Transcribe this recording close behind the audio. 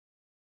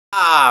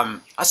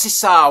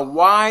Asisa,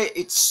 why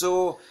it's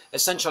so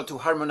essential to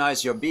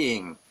harmonize your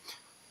being?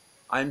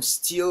 I'm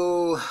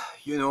still,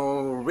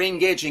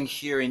 re-engaging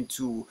here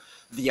into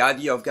the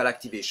idea of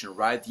galactivation,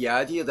 right? The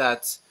idea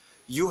that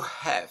you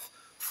have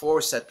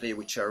force at play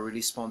which are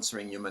really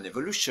sponsoring human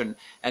evolution,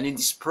 and in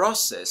this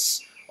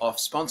process of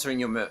sponsoring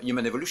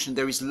human evolution,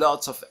 there is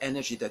lots of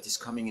energy that is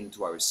coming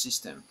into our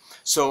system.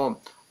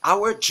 So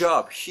our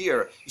job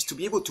here is to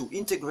be able to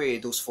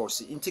integrate those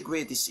forces,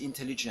 integrate this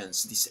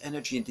intelligence, this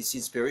energy, and this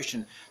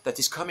inspiration that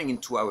is coming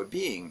into our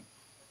being.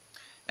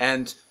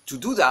 And to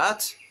do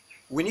that,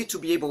 we need to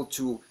be able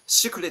to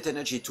circulate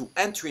energy to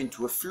enter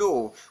into a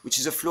flow, which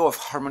is a flow of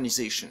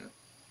harmonization.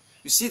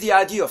 You see the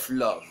idea of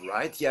love,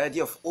 right? The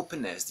idea of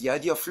openness. The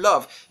idea of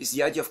love is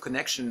the idea of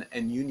connection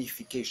and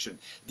unification.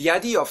 The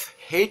idea of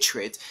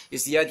hatred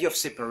is the idea of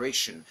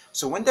separation.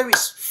 So when there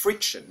is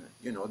friction,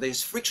 there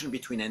is friction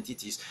between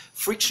entities,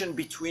 friction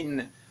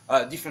between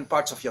different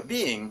parts of your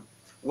being,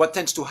 what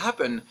tends to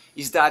happen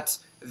is that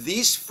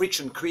this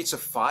friction creates a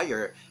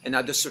fire, and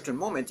at a certain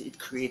moment it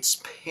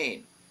creates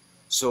pain.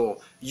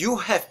 So you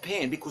have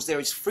pain because there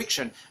is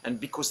friction and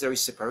because there is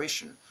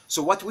separation.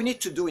 So what we need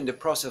to do in the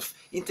process of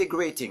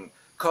integrating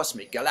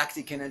cosmic,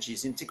 galactic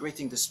energies,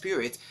 integrating the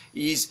spirit,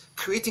 is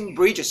creating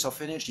bridges of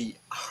energy,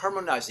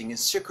 harmonizing and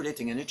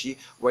circulating energy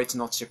where it's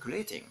not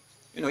circulating.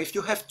 If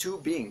you have two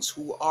beings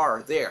who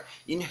are there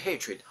in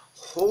hatred,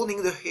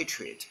 holding the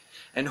hatred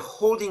and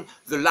holding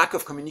the lack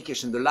of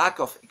communication, the lack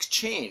of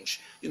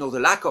exchange, the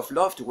lack of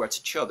love towards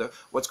each other,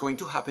 what's going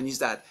to happen is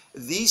that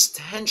this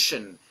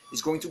tension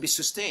is going to be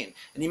sustained.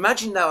 And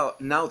imagine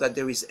now that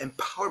there is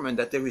empowerment,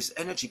 that there is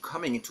energy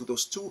coming into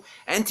those two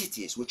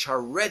entities which are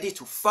ready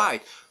to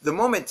fight. The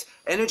moment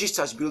energy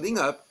starts building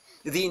up,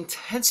 the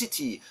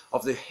intensity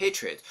of the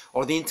hatred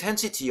or the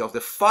intensity of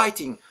the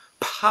fighting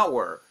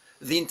power,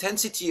 the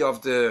intensity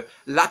of the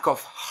lack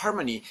of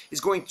harmony is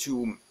going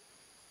to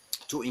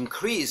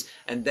increase,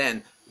 and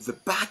then the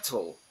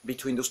battle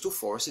between those two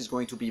forces is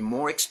going to be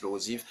more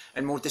explosive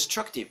and more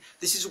destructive.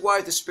 This is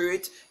why the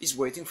spirit is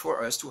waiting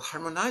for us to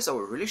harmonize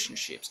our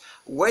relationships,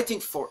 waiting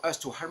for us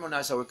to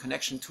harmonize our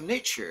connection to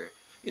nature.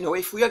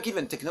 If we are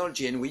given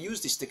technology and we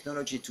use this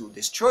technology to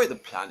destroy the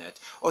planet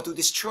or to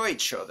destroy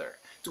each other,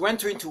 to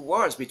enter into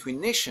wars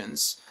between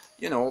nations,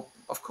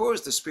 of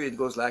course the spirit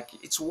goes like,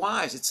 it's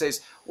wise. It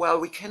says, well,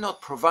 we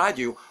cannot provide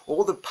you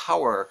all the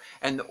power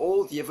and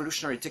all the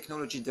evolutionary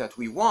technology that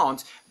we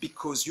want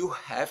because you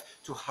have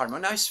to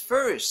harmonize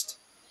first.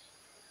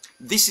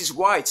 This is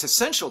why it's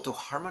essential to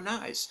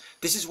harmonize.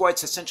 This is why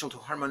it's essential to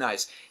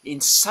harmonize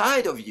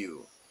inside of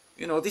you.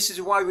 This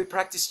is why we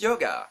practice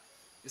yoga.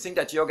 You think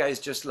that yoga is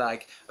just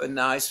like a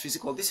nice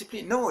physical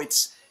discipline? No,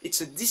 it's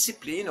a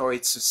discipline, or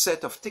it's a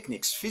set of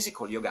techniques.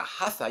 Physical yoga,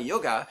 hatha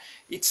yoga,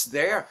 it's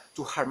there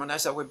to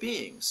harmonize our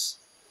beings,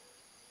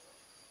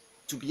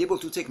 to be able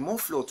to take more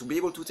flow, to be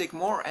able to take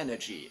more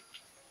energy,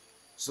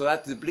 so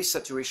that the bliss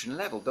saturation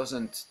level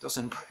doesn't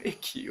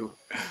break you.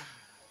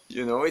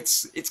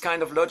 It's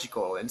kind of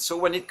logical. And so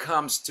when it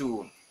comes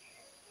to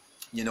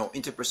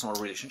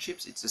interpersonal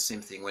relationships, it's the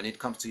same thing. When it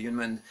comes to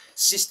human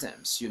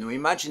systems,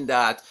 imagine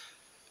that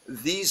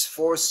these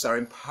forces are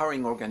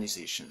empowering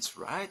organizations,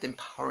 right?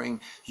 Empowering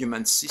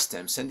human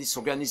systems. And these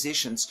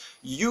organizations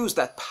use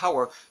that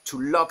power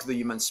to lock the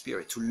human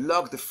spirit, to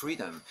lock the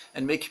freedom,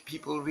 and make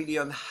people really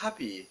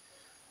unhappy.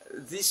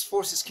 These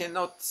forces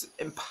cannot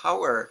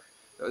empower,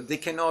 they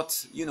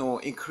cannot,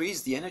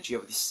 increase the energy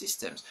of these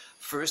systems.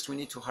 First, we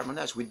need to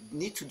harmonize. We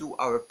need to do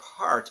our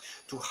part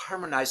to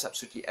harmonize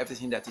absolutely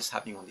everything that is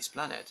happening on this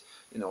planet,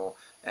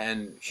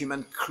 and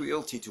human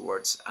cruelty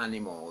towards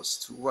animals,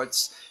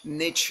 towards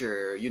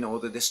nature,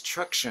 the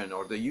destruction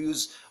or the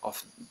use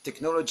of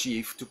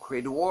technology to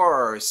create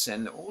wars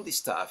and all this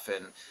stuff,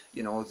 and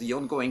the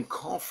ongoing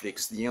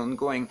conflicts, the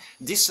ongoing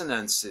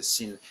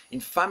dissonances in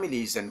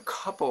families and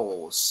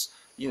couples,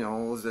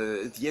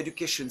 the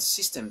education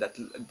system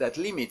that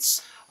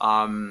limits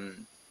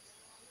the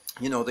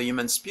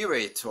human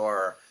spirit,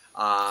 or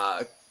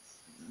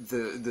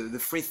the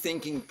free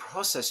thinking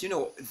process.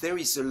 There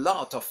is a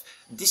lot of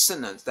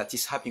dissonance that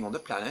is happening on the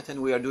planet,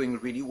 and we are doing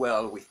really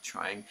well with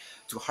trying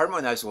to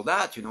harmonize all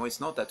that. It's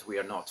not that we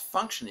are not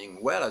functioning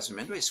well as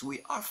human race.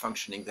 We are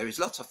functioning. There is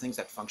lots of things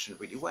that function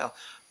really well,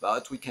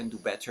 but we can do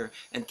better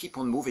and keep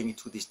on moving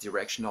into this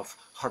direction of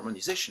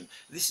harmonization.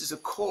 This is a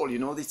call,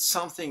 it's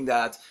something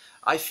that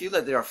I feel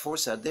that there are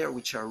forces out there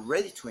which are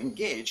ready to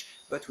engage,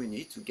 but we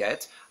need to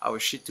get our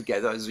shit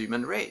together as a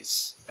human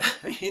race,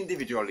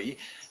 individually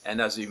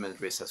and as a human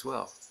race as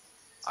well.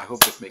 I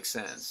hope that makes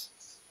sense.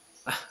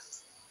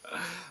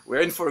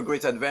 We're in for a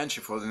great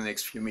adventure for the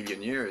next few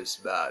million years,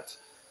 but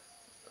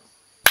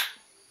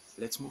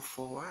let's move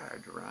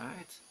forward,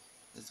 right?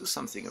 Let's do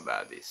something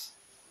about this.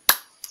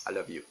 I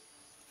love you.